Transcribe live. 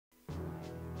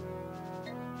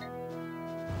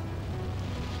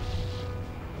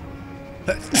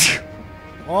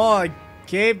Oh,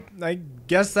 okay. I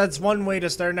guess that's one way to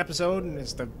start an episode, and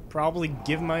is to probably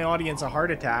give my audience a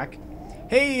heart attack.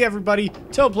 Hey everybody,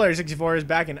 ToadPlayer64 is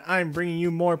back, and I'm bringing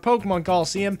you more Pokemon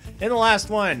Colosseum. In the last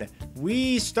one,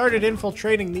 we started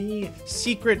infiltrating the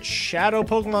secret Shadow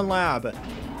Pokemon Lab.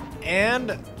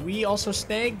 And we also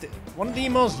snagged one of the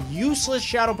most useless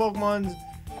Shadow Pokemon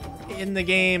in the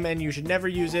game, and you should never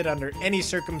use it under any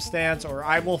circumstance, or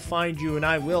I will find you and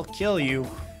I will kill you.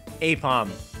 Apom.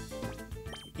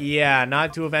 Yeah,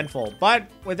 not too eventful. But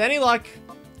with any luck,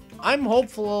 I'm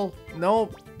hopeful. No,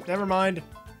 never mind.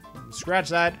 Scratch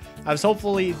that. I was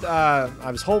hopeful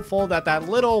that that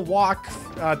little walk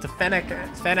to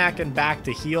Fennec and back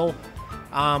to heal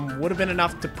would have been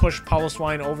enough to push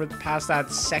Piloswine over past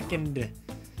that second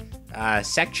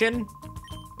section.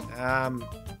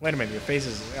 Wait a minute, your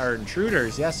faces are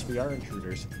intruders. Yes, we are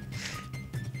intruders.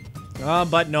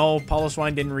 But no,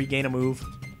 Piloswine didn't regain a move,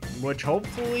 which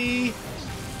hopefully...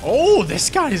 Oh, this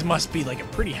guy must be like a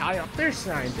pretty high up there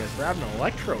scientist for having an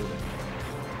electrode.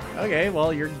 Okay,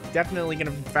 well, you're definitely going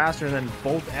to be faster than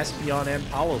both Espeon and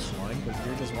Piloswine, because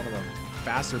you're just one of the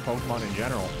faster Pokemon in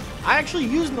general. I actually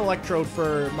used an electrode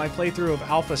for my playthrough of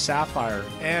Alpha Sapphire,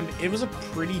 and it was a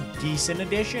pretty decent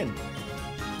addition.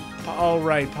 Oh,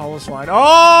 right, Piloswine.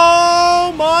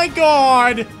 Oh, my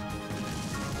God!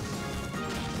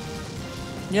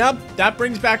 Yep, that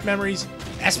brings back memories.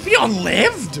 Espeon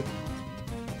lived?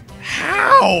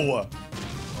 How?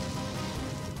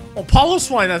 Well,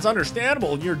 Piloswine, that's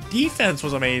understandable. Your defense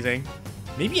was amazing.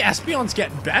 Maybe Espeon's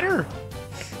getting better.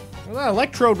 Well, that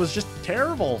electrode was just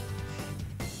terrible.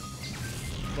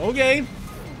 Okay,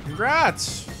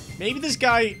 congrats. Maybe this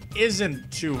guy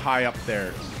isn't too high up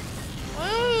there. I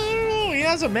don't know. He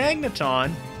has a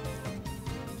Magneton.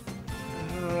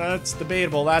 That's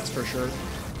debatable, that's for sure.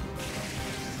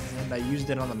 And I used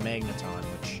it on the Magneton,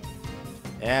 which...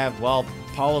 Yeah, well,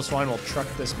 Piloswine will truck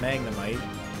this Magnemite.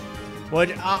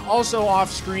 But also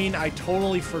off-screen, I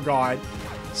totally forgot.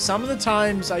 Some of the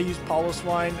times I use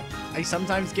Piloswine, I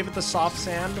sometimes give it the soft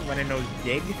sand when I know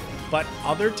dig. But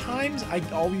other times, I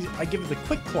give it the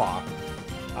Quick Claw.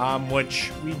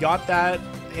 Which we got that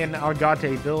in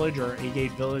Agate Village, or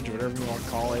Agate Village, whatever you want to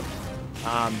call it.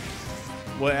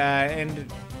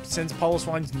 And since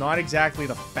Piloswine's not exactly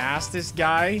the fastest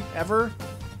guy ever,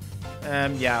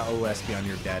 yeah, oh, Espeon,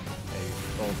 you're dead.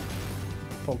 Both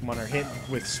Pokemon are hit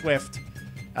with Swift.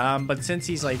 But since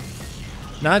he's, like,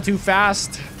 not too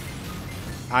fast,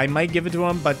 I might give it to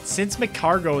him. But since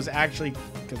Magcargo is actually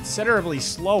considerably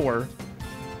slower,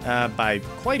 by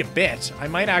quite a bit, I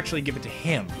might actually give it to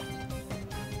him.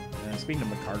 Speaking of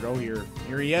Magcargo,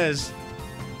 here he is.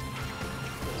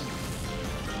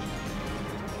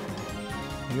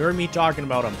 You heard me talking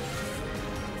about him.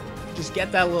 Just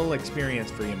get that little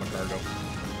experience for you, Magcargo.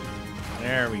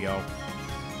 There we go.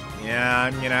 Yeah,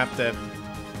 I'm gonna have to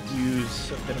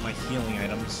use a bit of my healing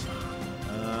items.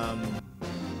 Do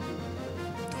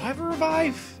I have a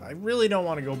revive? I really don't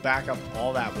want to go back up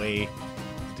all that way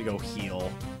to go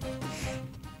heal.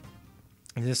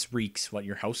 This reeks. What,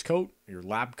 your house coat? Your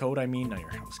lab coat, I mean? Not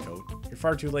your house coat. You're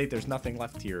far too late. There's nothing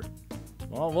left here.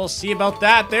 Well, we'll see about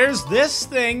that. There's this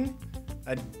thing.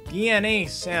 A DNA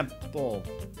sample.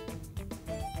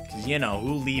 Because, you know,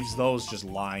 who leaves those just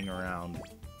lying around?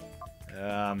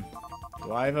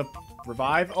 Do I have a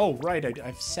revive? Oh, right. I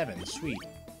have 7. Sweet.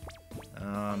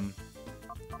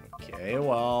 Okay,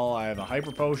 well, I have a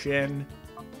hyper potion.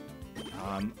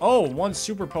 Oh, 1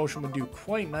 super potion would do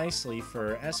quite nicely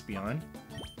for Espeon.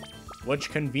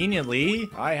 Which, conveniently,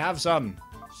 I have some.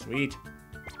 Sweet.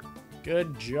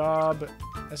 Good job,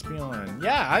 Espeon.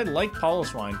 Yeah, I like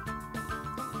Piloswine.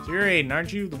 So you're Aiden,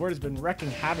 aren't you? The word has been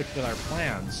wrecking havoc with our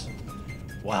plans.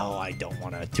 Well, I don't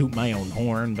want to toot my own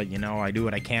horn, but, you know, I do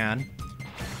what I can.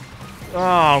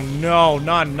 Oh, no,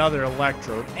 not another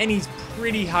Electrode. And he's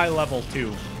pretty high level,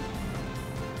 too.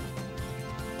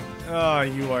 Oh,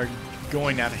 you are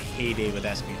going to have a heyday with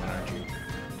Espeon, aren't you?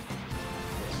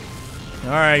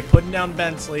 Alright, putting down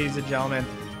bents, ladies and gentlemen.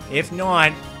 If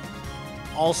not,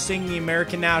 I'll sing the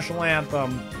American National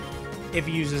Anthem if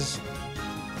he uses...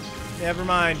 Never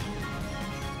mind.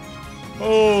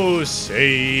 Oh,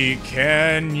 say,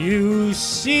 can you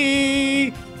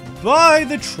see by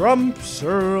the trump's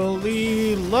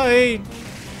early light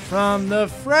from the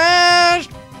fresh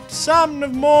sun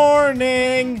of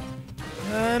morning?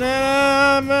 I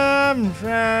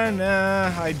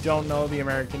don't know the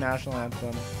American National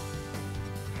Anthem.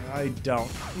 I don't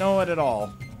know it at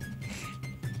all.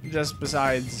 Just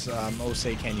besides, oh,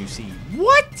 say, can you see?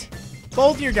 What?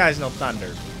 Both of your guys know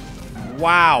Thunder.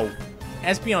 Wow.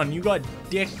 Espeon, you got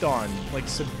dicked on, like,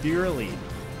 severely.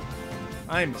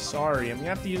 I'm sorry. I'm gonna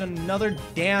have to use another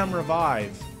damn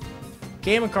revive.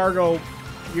 Okay, Cargo,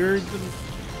 you're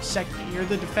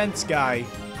the defense guy.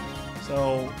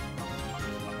 So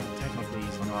technically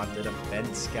he's not the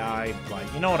defense guy, but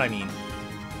you know what I mean.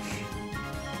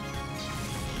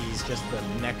 He's just the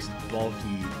next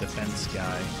bulky defense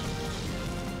guy.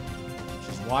 Which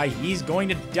is why he's going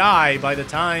to die by the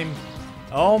time...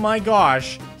 Oh my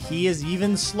gosh, he is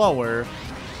even slower.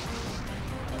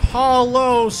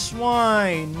 Hollow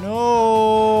swine,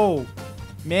 no!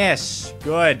 Miss,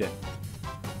 good.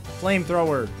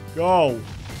 Flamethrower, go.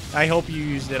 I hope you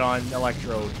used it on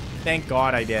Electrode. Thank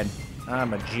God I did.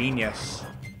 I'm a genius.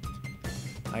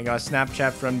 I got a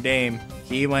Snapchat from Dame.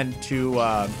 He went to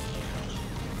a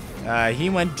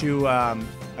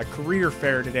career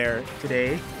fair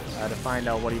today to find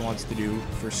out what he wants to do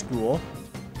for school.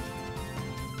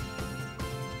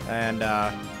 And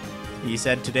he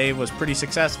said today was pretty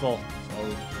successful,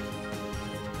 so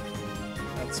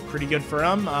that's pretty good for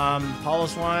him. Hollow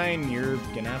swine, you're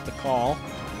gonna have to call.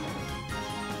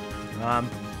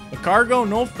 Cargo,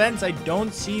 no offense, I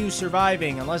don't see you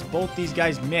surviving unless both these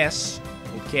guys miss.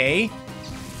 Okay.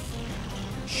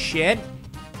 Shit.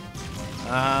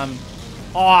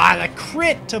 Oh, the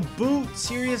crit to boot.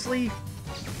 Seriously?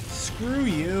 Screw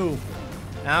you.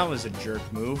 That was a jerk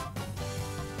move.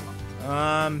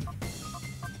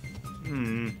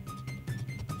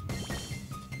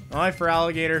 Alright, for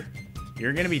Alligator.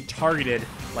 You're gonna be targeted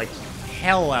like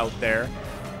hell out there.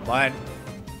 But,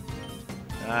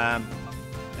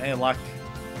 hey, luck.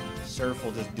 Surf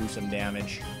will just do some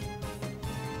damage.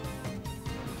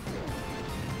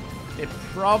 It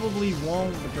probably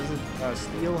won't because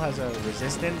steel has a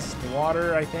resistance to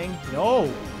water, I think.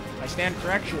 No! I stand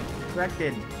corrected.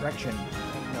 Correction.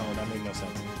 No, that made no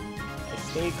sense. I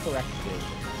stay corrected.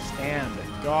 Stand.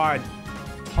 God.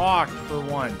 Talk for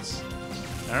once.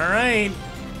 Alright.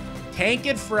 Tank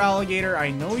it for Alligator.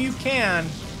 I know you can.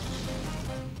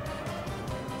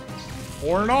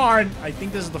 Or not. I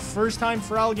think this is the first time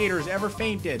for Alligator has ever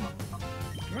fainted.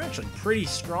 You're actually a pretty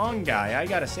strong guy, I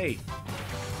gotta say.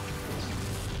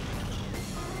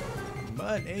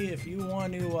 But hey, if you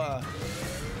want to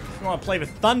play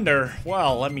with thunder,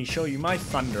 well, let me show you my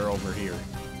thunder over here.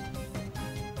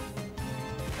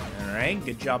 Alright,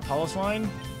 good job, Hollow Swine.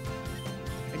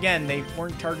 Again, they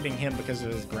weren't targeting him because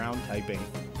of his ground typing.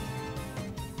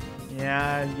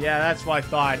 Yeah, that's what I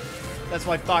thought.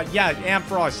 Yeah,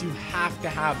 Ampharos, you have to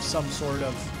have some sort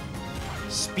of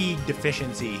speed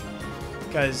deficiency.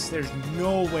 Because there's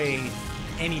no way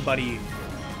anybody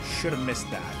should have missed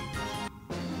that.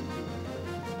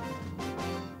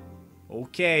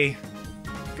 Okay.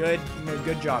 Good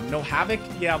job. No Havoc?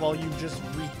 Yeah, well, you just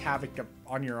wreaked Havoc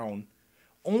on your own.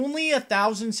 Only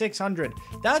 1,600.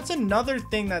 That's another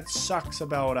thing that sucks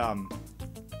about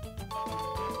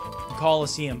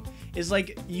Colosseum. Is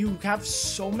like, you have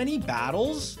so many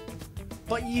battles,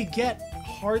 but you get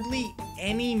hardly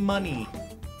any money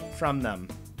from them.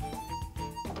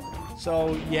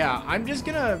 So, yeah, I'm just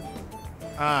gonna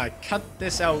cut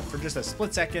this out for just a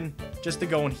split second just to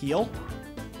go and heal.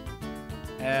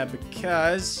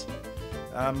 Because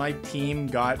my team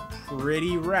got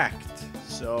pretty wrecked.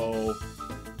 So,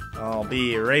 I'll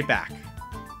be right back.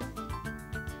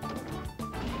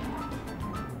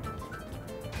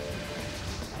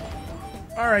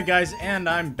 Alright guys, and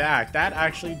I'm back. That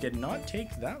actually did not take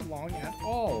that long at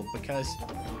all, because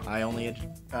I only had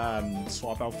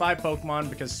swapped out 5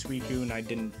 Pokemon because Suicune, I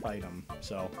didn't fight him.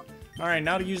 So, alright,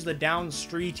 now to use the down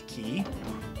street key.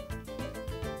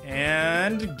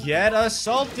 And get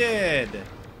assaulted!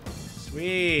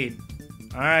 Sweet.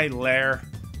 Alright, Lair.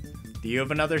 Do you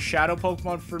have another Shadow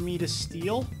Pokemon for me to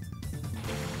steal?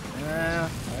 I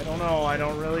don't know.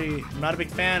 I'm not a big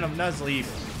fan of Nuzleaf.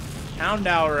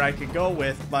 Houndour I could go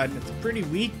with, but it's pretty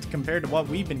weak compared to what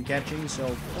we've been catching,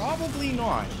 so probably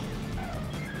not.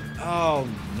 Oh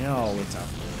no, it's a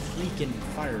freaking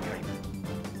fire type.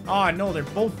 Oh no, they're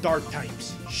both dark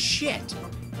types. Shit!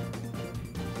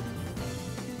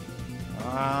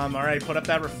 Alright, put up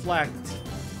that Reflect.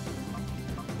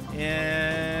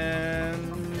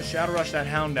 And Shadow Rush that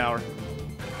Houndour.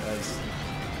 Because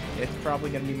it's probably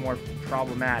going to be more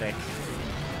problematic.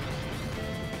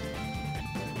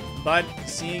 But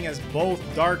seeing as both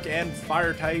dark and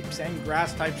fire types and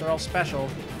grass types are all special,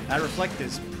 that Reflect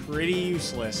is pretty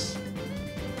useless.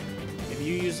 If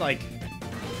you use like,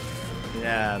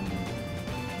 I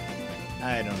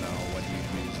don't know what you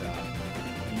use.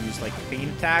 You use like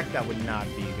Feint Attack, that would not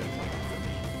be a good plan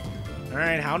for me.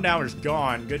 Alright, Houndour's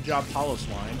gone. Good job, Hollow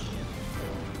Swine.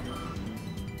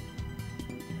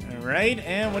 Alright,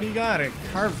 and what do you got? A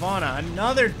Carvana,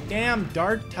 another damn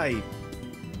dark type.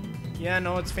 Yeah,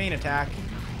 no, it's feint attack.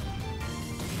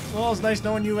 Well, it's nice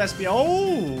knowing USB.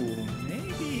 Oh,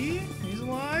 maybe. He's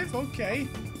alive? Okay.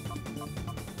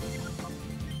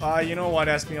 You know what,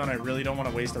 Espeon? I really don't want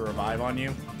to waste a revive on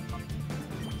you.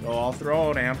 So I'll throw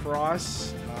out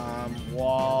Ampharos,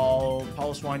 while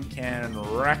Piloswine can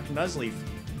wreck Nuzleaf.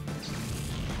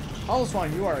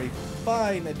 Piloswine, you are a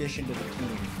fine addition to the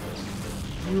team.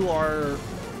 You are...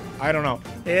 I don't know.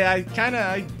 Yeah,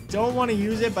 I don't want to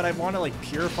use it, but I want to, like,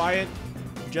 purify it.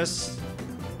 Just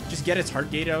get its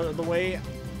heart gate out of the way,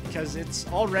 because it's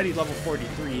already level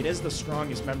 43. It is the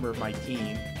strongest member of my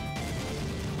team.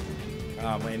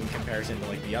 In comparison to,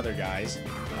 like, the other guys.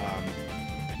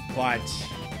 But...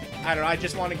 I don't know, I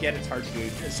just want to get its heart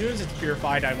gauge. As soon as it's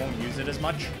purified, I won't use it as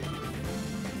much.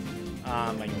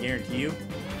 I can guarantee you.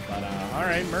 But,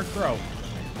 alright, Murkrow.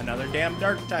 Another damn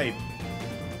dark type.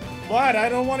 But I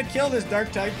don't want to kill this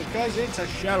dark type because it's a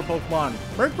shadow Pokemon.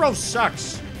 Murkrow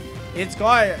sucks. It's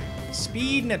got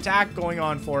speed and attack going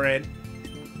on for it.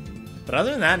 But other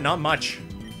than that, not much.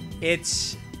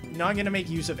 It's not going to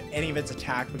make use of any of its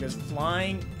attack because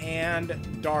flying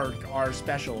and dark are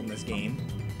special in this game.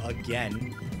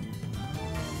 Again.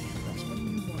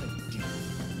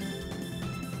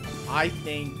 I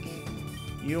think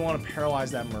you want to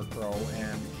paralyze that Murkrow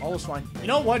and Piloswine. You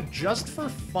know what? Just for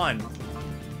fun,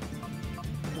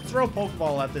 we'll throw a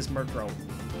Pokeball at this Murkrow.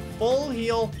 Full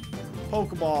heal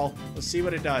Pokeball. Let's see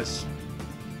what it does.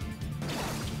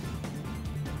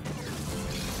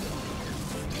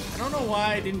 I don't know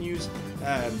why I didn't use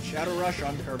Shadow Rush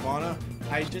on Carvana.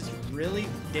 I just really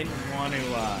didn't want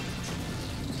to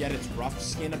get its Rough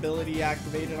Skin ability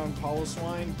activated on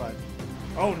Piloswine, but...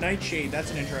 Oh, Nightshade, that's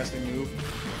an interesting move.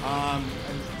 I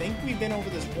think we've been over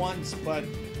this once, but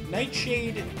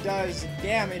Nightshade does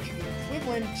damage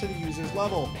equivalent to the user's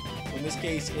level. So in this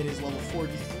case, it is level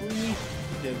 43,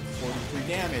 did 43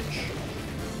 damage.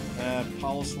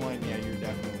 Piloswine, yeah, you're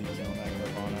definitely killing that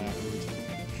Carvana afterwards.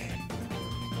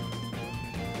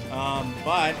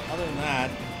 But, other than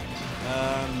that,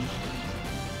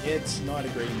 it's not a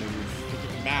great move.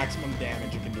 The maximum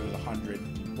damage it can do is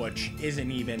 100, which isn't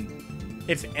even...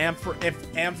 If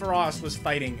Ampharos was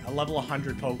fighting a level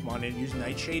 100 Pokemon and used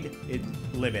Nightshade,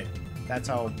 it'd live it. That's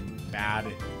how bad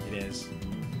it is.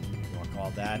 You want to call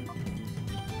it that?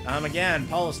 Again,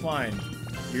 Piloswine,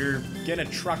 you're gonna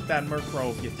truck that Murkrow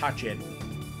if you touch it.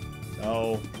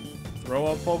 So, throw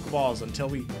out Pokeballs until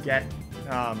we get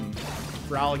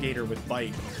Feraligatr with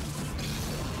Bite.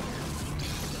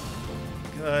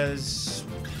 Because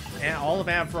all of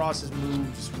Ampharos's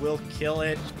moves will kill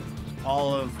it.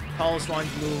 All of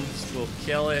Piloswine's moves will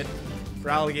kill it.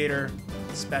 Feraligatr,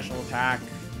 special attack,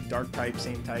 dark type,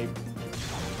 same type.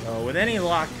 So with any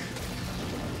luck...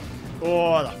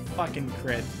 Oh, the fucking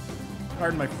crit.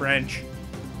 Pardon my French.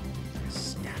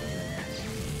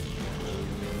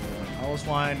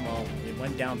 Piloswine, well, it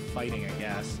went down fighting, I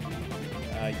guess.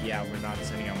 Yeah, we're not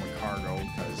sending out Cargo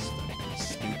because it's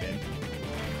stupid.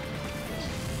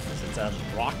 Because it's a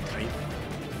rock type.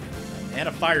 And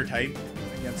a fire type.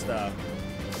 Against the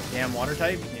damn water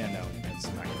type? Yeah, no, that's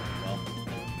not going to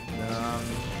be well.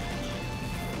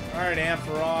 Alright,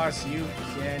 Ampharos, you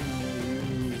can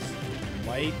use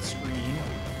Light Screen,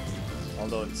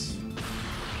 although it's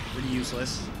pretty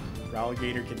useless.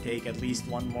 Feraligatr can take at least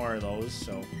one more of those,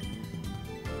 so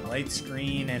Light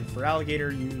Screen and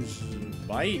Feraligatr use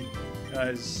Bite,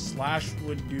 because Slash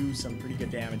would do some pretty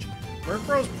good damage.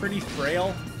 Murkrow's pretty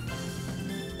frail.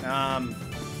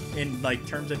 In like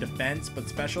terms of defense, but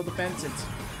special defense, it's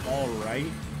all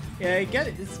right. Yeah, it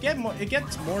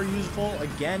gets more useful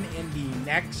again in the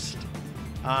next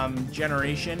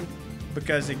generation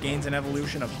because it gains an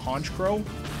evolution of Honchkrow,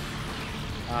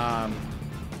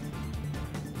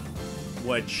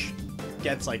 which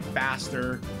gets like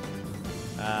faster.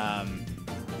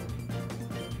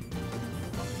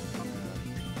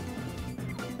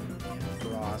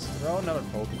 Frost, throw another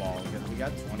Pokeball because we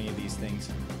got 20 of these things.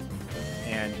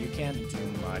 And you can't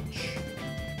do much.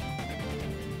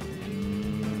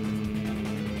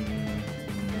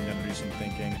 Gotta do some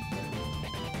thinking.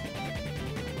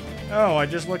 Oh, I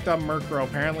just looked up Murkrow.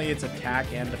 Apparently its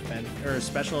attack and defense, or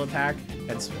special attack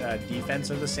and defense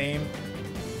are the same.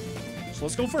 So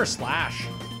let's go for a Slash.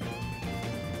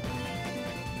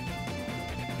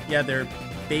 Yeah, they're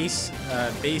base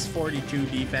 42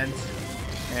 defense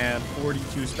and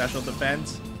 42 special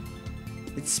defense.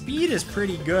 Its speed is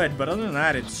pretty good, but other than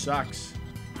that, it sucks.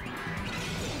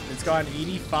 It's got an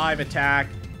 85 attack,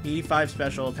 85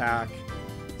 special attack.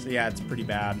 So yeah, it's pretty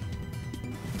bad.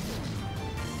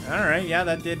 Alright, yeah,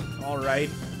 that did alright.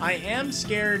 I am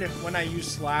scared when I use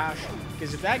Slash,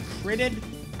 because if that critted,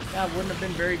 that wouldn't have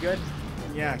been very good.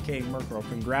 Yeah, okay, Murkrow,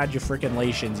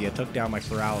 congratulations, you took down my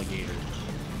Feraligatr.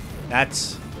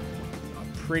 That's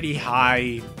a pretty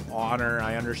high honor,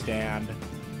 I understand.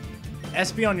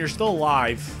 Espeon, you're still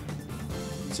alive.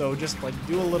 So just, like,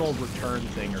 do a little return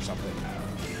thing or something.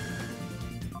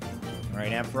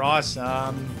 Alright, Ampharos,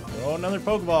 throw another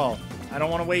Pokeball. I don't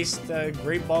want to waste the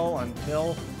Great Ball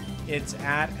until it's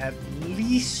at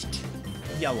least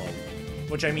yellow.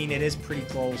 Which, I mean, it is pretty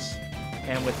close.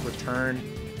 And with return,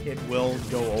 it will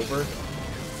go over.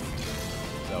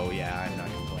 So, yeah, I'm not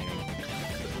complaining.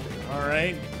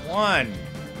 Alright, 1,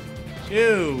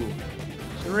 2,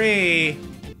 3.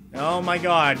 Oh my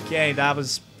god, okay,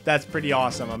 that's pretty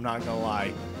awesome, I'm not gonna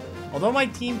lie. Although my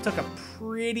team took a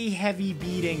pretty heavy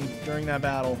beating during that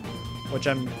battle, which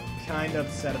I'm kind of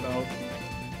upset about.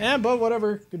 Yeah, but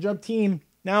whatever, good job team.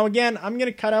 Now again, I'm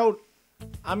gonna cut out,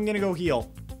 I'm gonna go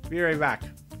heal. Be right back.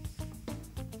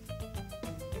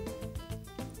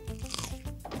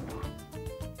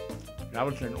 That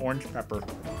was an orange pepper.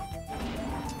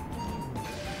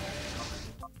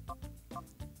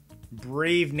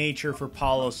 Brave nature for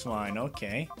Piloswine.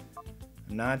 Okay.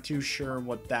 I'm not too sure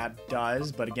what that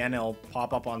does, but again, it'll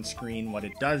pop up on screen what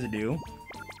it does do.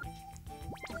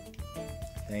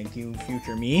 Thank you,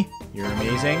 future me. You're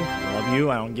amazing. I love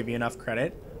you. I don't give you enough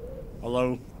credit.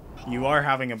 Although, you are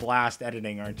having a blast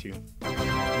editing, aren't you?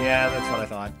 Yeah, that's what I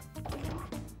thought.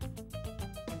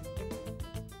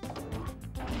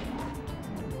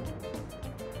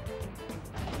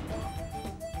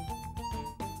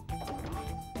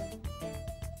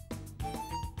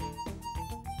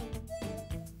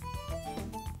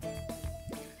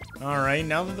 Alright,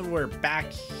 now that we're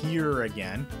back here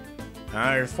again.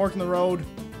 Alright, fork in the road.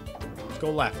 Let's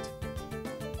go left.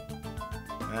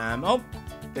 Oh,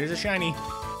 there's a shiny.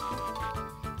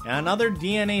 Another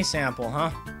DNA sample, huh?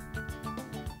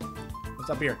 What's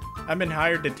up here? I've been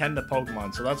hired to tend the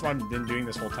Pokemon, so that's why I've been doing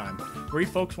this whole time. Were you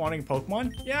folks wanting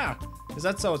Pokemon? Yeah. Is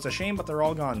that so? It's a shame, but they're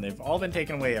all gone. They've all been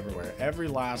taken away everywhere. Every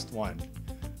last one.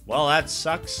 Well, that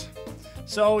sucks.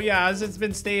 So yeah, as it's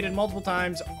been stated multiple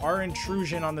times, our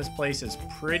intrusion on this place is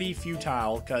pretty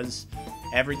futile because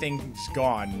everything's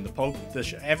gone.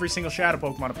 Every single shadow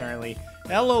Pokemon apparently.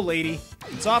 Hello, lady.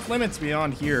 It's off limits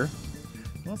beyond here.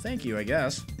 Well, thank you, I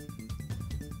guess.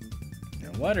 Now,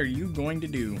 what are you going to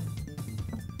do?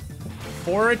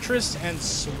 Forretress and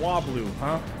Swablu,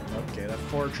 huh? Okay, that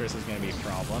Forretress is going to be a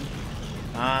problem.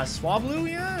 Swablu,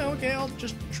 yeah, okay, I'll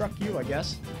just truck you, I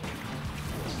guess.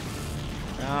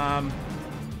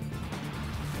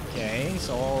 Okay,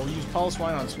 so I'll use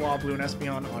Piloswine on Swablu and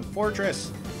Espeon on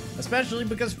Forretress. Especially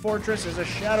because Forretress is a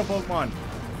shadow Pokemon.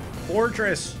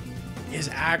 Forretress is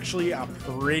actually a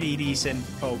pretty decent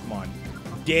Pokemon.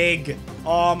 Dig.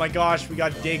 Oh my gosh, we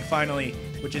got Dig finally,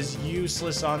 which is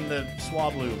useless on the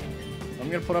Swablu. I'm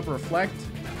going to put up Reflect,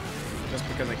 just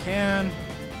because I can.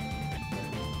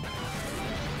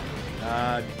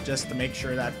 Just to make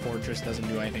sure that Forretress doesn't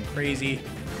do anything crazy.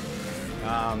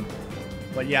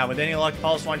 But yeah, with any luck,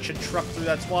 Piloswine should truck through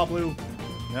that Swablu.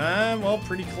 Well,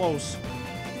 pretty close.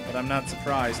 But I'm not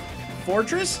surprised.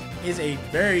 Forretress is a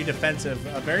very big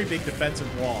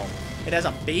defensive wall. It has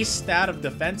a base stat of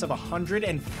defense of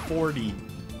 140.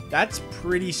 That's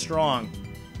pretty strong.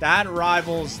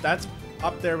 That's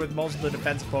up there with most of the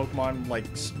defensive Pokemon, like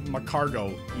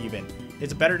Macargo, even.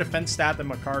 It's a better defense stat than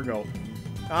Macargo.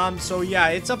 So yeah,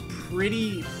 it's a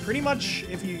pretty much,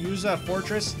 if you use a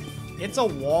Forretress, it's a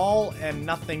wall and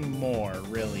nothing more,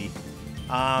 really.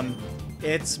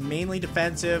 It's mainly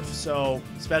defensive, so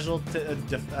special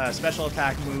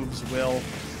attack moves will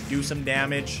do some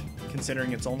damage,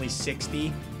 considering it's only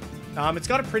 60. It's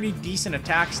got a pretty decent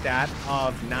attack stat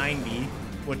of 90,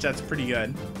 which that's pretty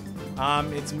good.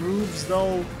 Its moves,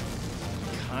 though,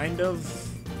 kind of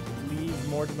leave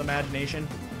more to the imagination.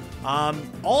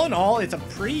 All in all, it's a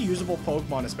pretty usable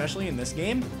Pokemon, especially in this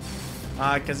game.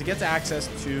 Because it gets access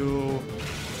to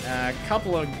a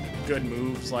couple of good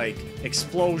moves, like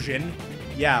Explosion.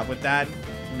 Yeah, with that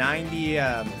 90...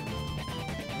 Alright,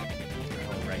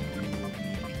 you need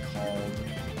to be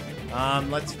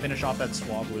called. Let's finish off that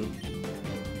Swablu.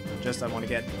 Just, I want to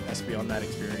get SP on that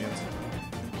experience.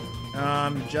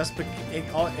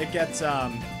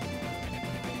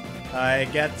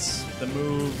 It gets the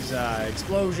moves,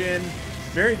 Explosion.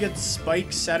 Very good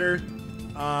Spike Setter.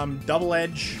 Double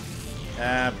Edge.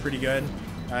 Pretty good.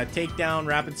 Takedown,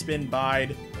 Rapid Spin,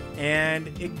 Bide, and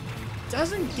it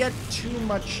doesn't get too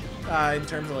much in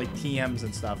terms of like TMs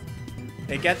and stuff.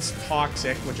 It gets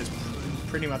Toxic, which is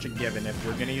pretty much a given. If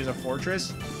we're gonna use a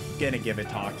Forretress, gonna give it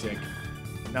Toxic.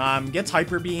 Gets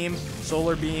Hyper Beam,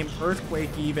 Solar Beam, Earthquake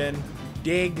even,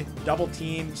 Dig, Double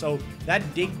Team. So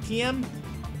that Dig TM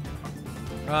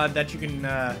that you can,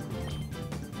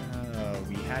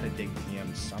 we had a dig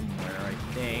TM somewhere, I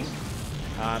think.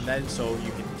 So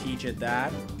you can teach it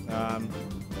that.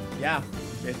 Yeah,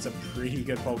 it's a pretty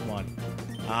good Pokemon.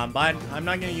 But I'm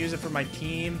not going to use it for my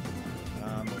team.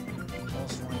 What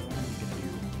else am I going to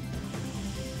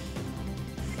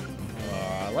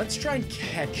do? Let's try and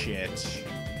catch it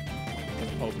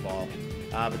with Pokeball.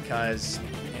 Because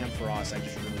Ampharos, I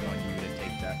just really want you to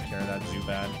take care of that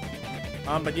Zubat.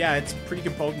 But yeah, it's a pretty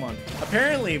good Pokemon.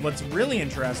 Apparently, what's really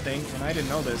interesting, and I didn't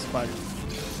know this, but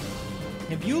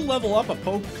if you level up a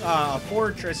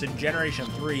Forretress in Generation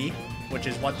 3, which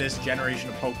is what this generation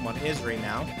of Pokemon is right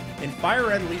now, in Fire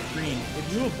Red, Leaf Green,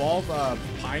 if you evolve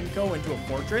Pineco into a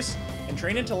Forretress and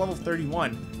train it to level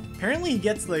 31, apparently he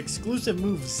gets the exclusive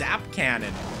move Zap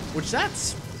Cannon, which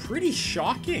that's pretty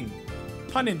shocking,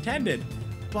 pun intended,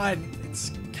 but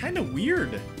it's kind of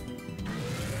weird,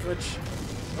 which,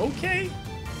 okay,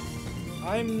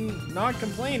 I'm not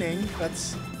complaining,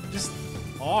 that's just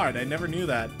odd, I never knew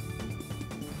that.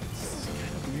 It's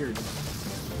kind of weird,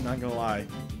 I'm not gonna lie.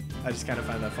 I just kind of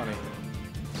find that funny.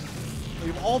 Like,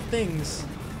 of all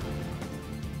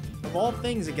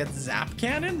things, it gets Zap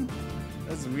Cannon?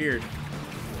 That's weird.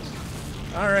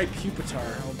 Alright,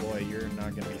 Pupitar. Oh boy, you're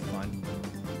not gonna be fun.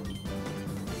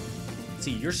 Let's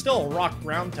see, you're still a rock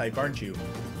ground type, aren't you?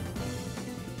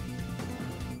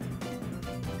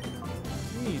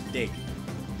 You need to dig.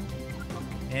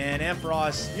 And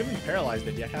Ampharos, you haven't paralyzed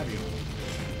it yet, have you?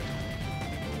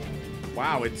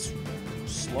 Wow, it's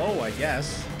slow, I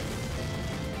guess.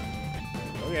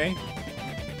 Okay. I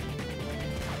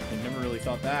never really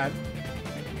thought that.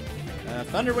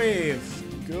 Thunder Wave.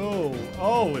 Go.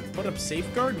 Oh, it put up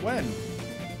Safeguard? When?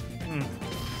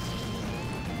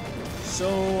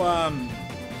 So,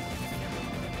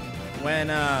 when,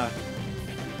 I'm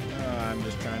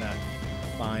just trying to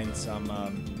find some,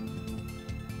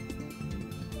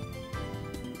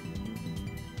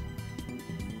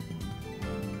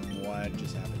 what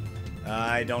just happened?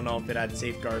 I don't know if it had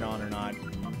Safeguard on or not.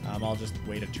 I'll just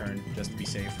wait a turn just to be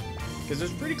safe. Because it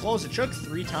was pretty close. It shook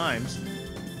 3 times.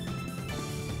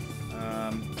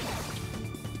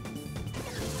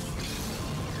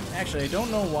 Actually, I don't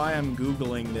know why I'm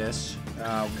Googling this,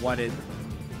 what it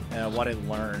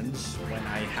learns when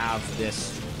I have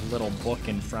this little book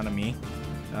in front of me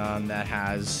that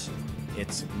has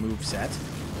its moveset.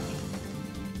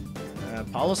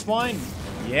 Polyswine?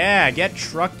 Yeah, get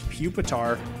trucked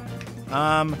Pupitar.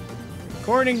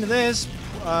 According to this,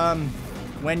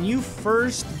 when you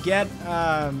first get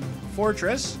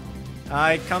Forretress,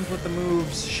 it comes with the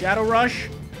moves Shadow Rush,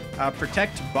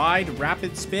 Protect, Bide,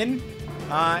 Rapid Spin,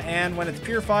 and when it's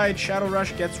purified, Shadow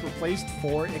Rush gets replaced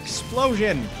for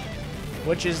Explosion,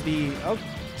 which is the...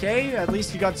 Okay, at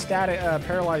least you got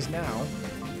paralyzed now.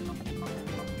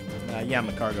 Yeah,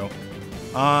 Macargo.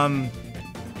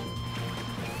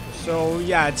 So,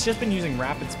 yeah, it's just been using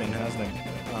Rapid Spin, hasn't it?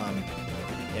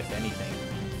 If anything.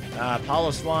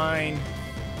 Polyswine.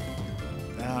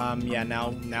 Yeah,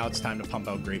 now it's time to pump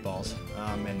out Great Balls.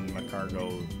 And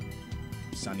Macargo,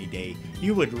 Sunny Day.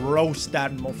 You would roast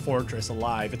that Forretress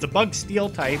alive. It's a Bug Steel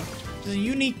type. It's a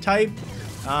unique type.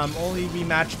 Only be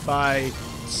matched by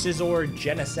Scizor,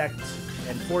 Genesect,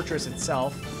 and Forretress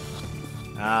itself.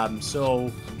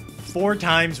 So 4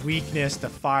 times weakness to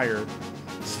fire.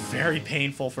 It's very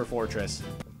painful for Forretress.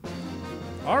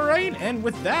 Alright, and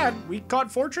with that, we caught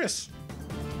Forretress.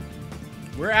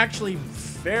 We're actually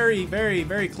very, very,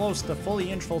 very close to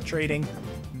fully infiltrating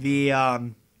the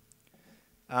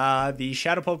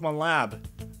Shadow Pokemon Lab.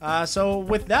 So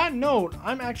with that note,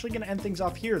 I'm actually going to end things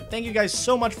off here. Thank you guys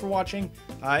so much for watching.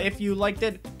 If you liked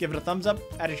it, give it a thumbs up,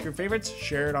 add it to your favorites,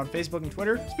 share it on Facebook and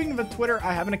Twitter. Speaking of Twitter,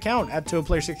 I have an account at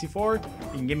ToadPlayer64.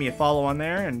 You can give me a follow on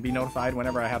there and be notified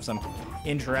whenever I have some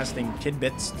interesting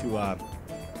tidbits to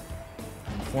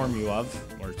inform you of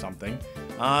or something.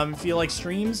 If you like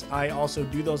streams, I also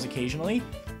do those occasionally.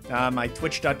 My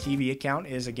twitch.tv account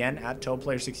is again at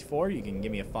ToadPlayer64. You can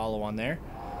give me a follow on there.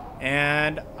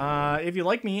 And if you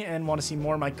like me and want to see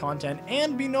more of my content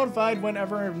and be notified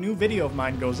whenever a new video of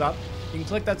mine goes up, you can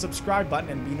click that subscribe button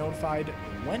and be notified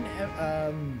when...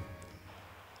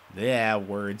 yeah,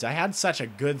 words. I had such a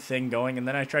good thing going and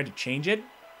then I tried to change it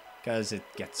because it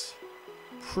gets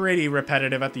pretty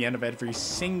repetitive at the end of every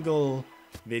single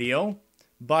video.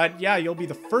 But yeah, you'll be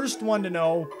the first one to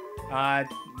know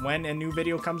when a new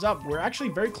video comes up. We're actually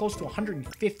very close to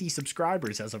 150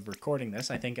 subscribers as of recording this.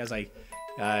 I think as I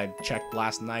checked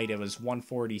last night, it was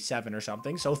 147 or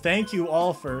something. So thank you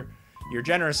all for your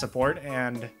generous support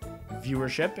and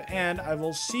viewership. And I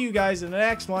will see you guys in the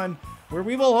next one, where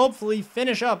we will hopefully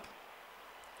finish up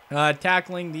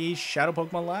tackling the Shadow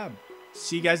Pokemon Lab.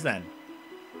 See you guys then.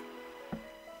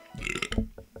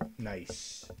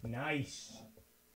 Nice. Nice.